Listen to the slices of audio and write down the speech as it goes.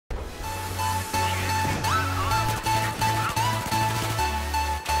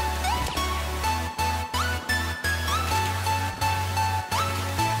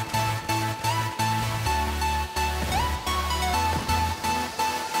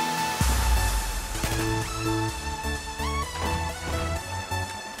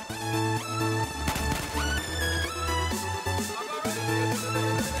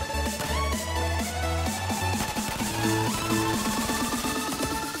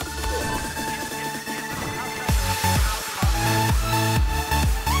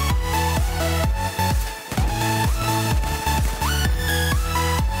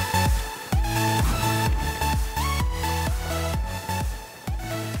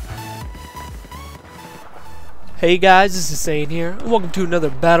Hey guys, this is Zane here, and welcome to another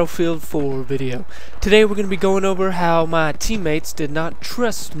Battlefield 4 video. Today we're going to be going over how my teammates did not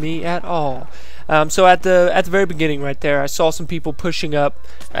trust me at all. So at the very beginning right there, I saw some people pushing up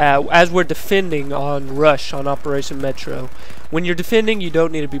as we're defending on Rush on Operation Metro. When you're defending, you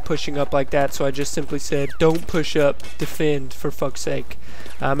don't need to be pushing up like that, so I just simply said, don't push up, defend, for fuck's sake.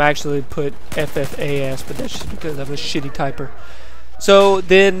 I actually put FFAS, but that's just because I'm a shitty typer. So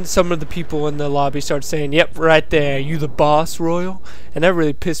then some of the people in the lobby started saying, yep, right there, you the boss, Royal? And that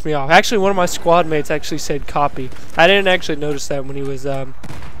really pissed me off. Actually, one of my squad mates actually said copy. I didn't actually notice that when he was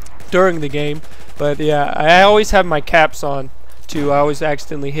during the game. But yeah, I always have my caps on too. I always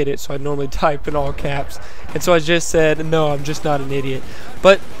accidentally hit it, so I normally type in all caps. And so I just said, no, I'm just not an idiot.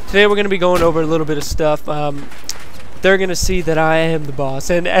 But today we're going to be going over a little bit of stuff. They're going to see that I am the boss.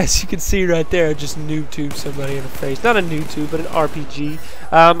 And as you can see right there, I just noob-tubed somebody in the face. Not a noob-tube, but an RPG.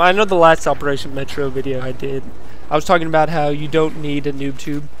 I know the last Operation Metro video I did, I was talking about how you don't need a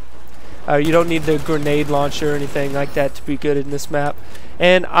noob-tube. You don't need the grenade launcher or anything like that to be good in this map.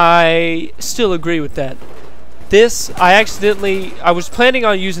 And I still agree with that. I was planning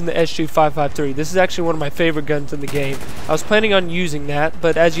on using the SG-553. This is actually one of my favorite guns in the game. I was planning on using that,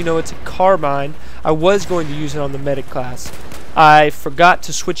 but as you know, it's a carbine. I was going to use it on the medic class. I forgot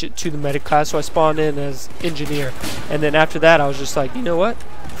to switch it to the medic class, so I spawned in as engineer. And then after that, I was just like, you know what?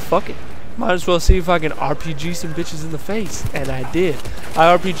 Fuck it. Might as well see if I can RPG some bitches in the face. And I did.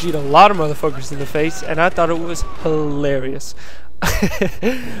 I RPG'd a lot of motherfuckers in the face, and I thought it was hilarious.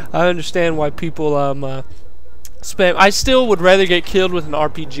 I understand why people spam. I still would rather get killed with an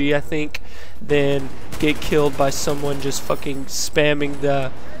RPG, I think, than get killed by someone just fucking spamming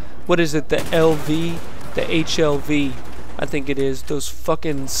the, what is it, the LV, the HLV, I think it is, those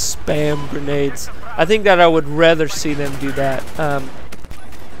fucking spam grenades. I think that I would rather see them do that.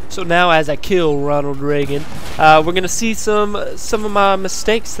 So now as I kill Ronald Reagan, we're going to see some of my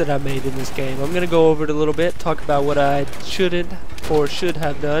mistakes that I made in this game. I'm going to go over it a little bit, talk about what I shouldn't or should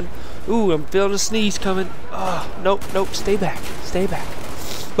have done. Ooh, I'm feeling a sneeze coming. Oh, nope, stay back.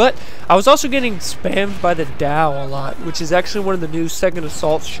 But I was also getting spammed by the Dow a lot, which is actually one of the new second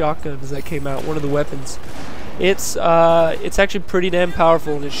assault shotguns that came out, one of the weapons. It's actually pretty damn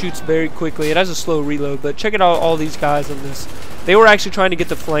powerful, and it shoots very quickly. It has a slow reload, but check it out, all these guys on this. They were actually trying to get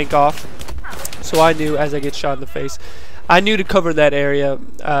the flank off, so I knew as I get shot in the face, I knew to cover that area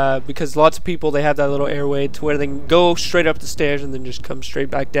because lots of people, they have that little airway to where they can go straight up the stairs and then just come straight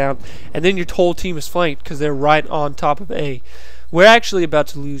back down, and then your whole team is flanked because they're right on top of A. We're actually about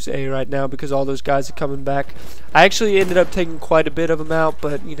to lose A right now because all those guys are coming back. I actually ended up taking quite a bit of them out,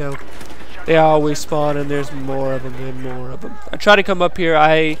 but you know, they always spawn and there's more of them and more of them. I try to come up here.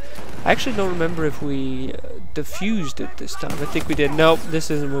 I actually don't remember if we defused it this time. I think we did. Nope,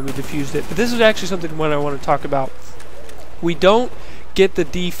 this isn't when we defused it. But this is actually something I want to talk about. We don't get the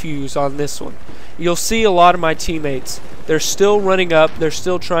defuse on this one. You'll see a lot of my teammates. They're still running up. They're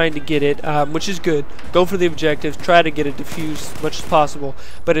still trying to get it, which is good. Go for the objective. Try to get it defused as much as possible.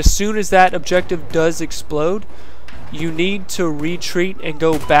 But as soon as that objective does explode, you need to retreat and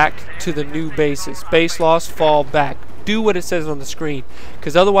go back to the new bases. Base loss, fall back. Do what it says on the screen,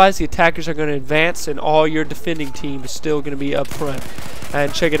 because otherwise the attackers are going to advance and all your defending team is still going to be up front.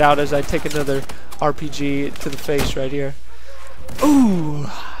 And check it out as I take another RPG to the face right here. Ooh,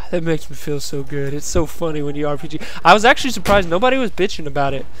 that makes me feel so good. It's so funny when you RPG. I was actually surprised nobody was bitching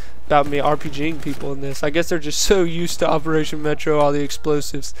about it, about me RPGing people in this. I guess they're just so used to Operation Metro, all the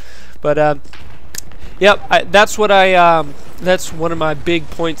explosives. But yep, that's one of my big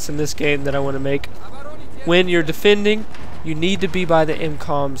points in this game that I want to make. When you're defending, you need to be by the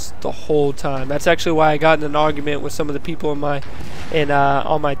MCOMs the whole time. That's actually why I got in an argument with some of the people on my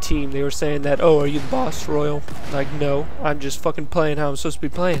team. They were saying that, oh, are you the boss, Royal? Like, no, I'm just fucking playing how I'm supposed to be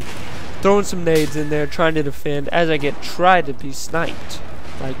playing. Throwing some nades in there, trying to defend as I get tried to be sniped.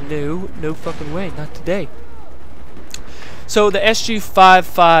 Like, no fucking way, not today. So the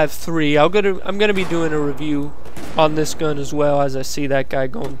SG-553, I'm gonna be doing a review on this gun as well as I see that guy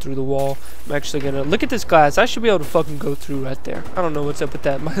going through the wall. I'm actually gonna look at this glass. I should be able to fucking go through right there. I don't know what's up with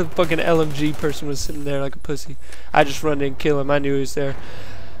that. My fucking LMG person was sitting there like a pussy. I just run in and kill him. I knew he was there.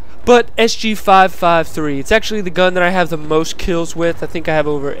 But SG-553, it's actually the gun that I have the most kills with. I think I have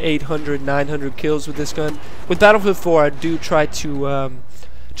over 800, 900 kills with this gun. With Battlefield 4, I do try to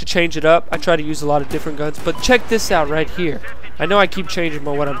change it up. I try to use a lot of different guns, but check this out right here. I know I keep changing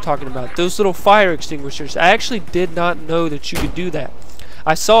what I'm talking about. Those little fire extinguishers, I actually did not know that you could do that.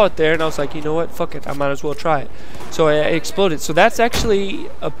 I saw it there and I was like, you know what, fuck it, I might as well try it. So I exploded. So that's actually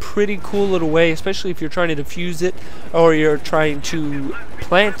a pretty cool little way, especially if you're trying to defuse it or you're trying to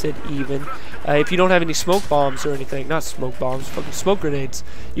plant it even. If you don't have any smoke bombs or anything, not smoke bombs, fucking smoke grenades,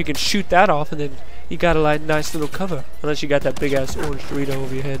 you can shoot that off, and then you got a like nice little cover. Unless you got that big ass orange Dorito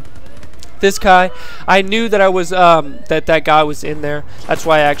over your head. This guy, I knew that I was that guy was in there. That's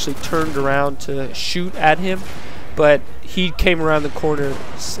why I actually turned around to shoot at him. But he came around the corner.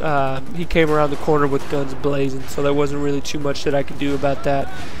 He came around the corner with guns blazing, so there wasn't really too much that I could do about that.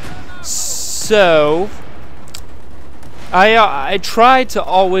 So I try to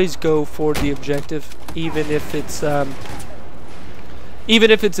always go for the objective, even if it's a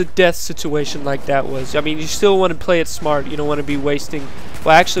death situation like that was. I mean, you still want to play it smart. You don't want to be wasting.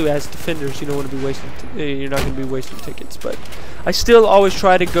 Well, actually, as defenders, you don't want to be wasting. You're not going to be wasting tickets. But I still always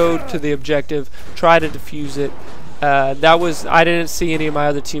try to go to the objective, try to defuse it. I didn't see any of my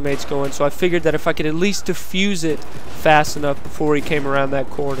other teammates going, so I figured that if I could at least defuse it fast enough before he came around that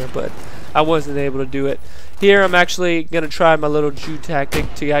corner, but I wasn't able to do it. Here, I'm actually going to try my little Jew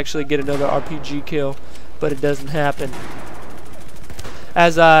tactic to actually get another RPG kill, but it doesn't happen.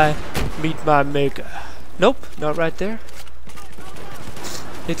 As I meet my maker. Nope, not right there.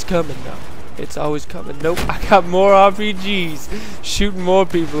 It's coming now. It's always coming. Nope, I got more RPGs. Shooting more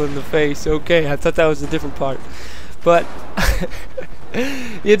people in the face. Okay, I thought that was a different part. But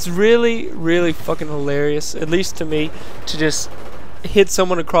it's really, really fucking hilarious, at least to me, to just hit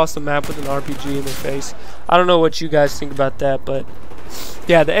someone across the map with an RPG in their face. I don't know what you guys think about that, but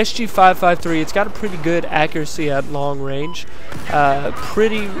yeah, the SG553, it's got a pretty good accuracy at long range.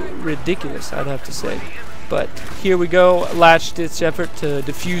 Pretty ridiculous, I'd have to say. But here we go, last-ditch effort to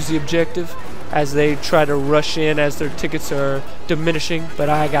defuse the objective as they try to rush in as their tickets are diminishing. But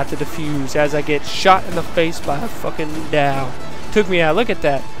I got to defuse as I get shot in the face by a fucking Dow. Took me out, look at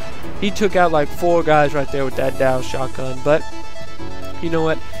that. He took out like 4 guys right there with that Dow shotgun. But you know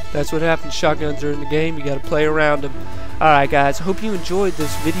what? That's what happens. Shotguns are in the game. You got to play around them. Alright guys, I hope you enjoyed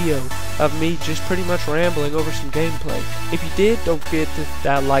this video of me just pretty much rambling over some gameplay. If you did, don't forget to hit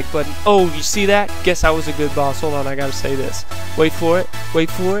that like button. Oh, you see that? Guess I was a good boss. Hold on, I gotta say this. Wait for it.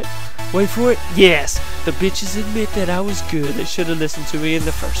 Wait for it. Wait for it. Yes, the bitches admit that I was good. They should have listened to me in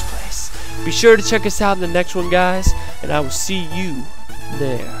the first place. Be sure to check us out in the next one, guys, and I will see you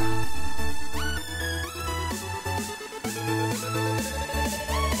there.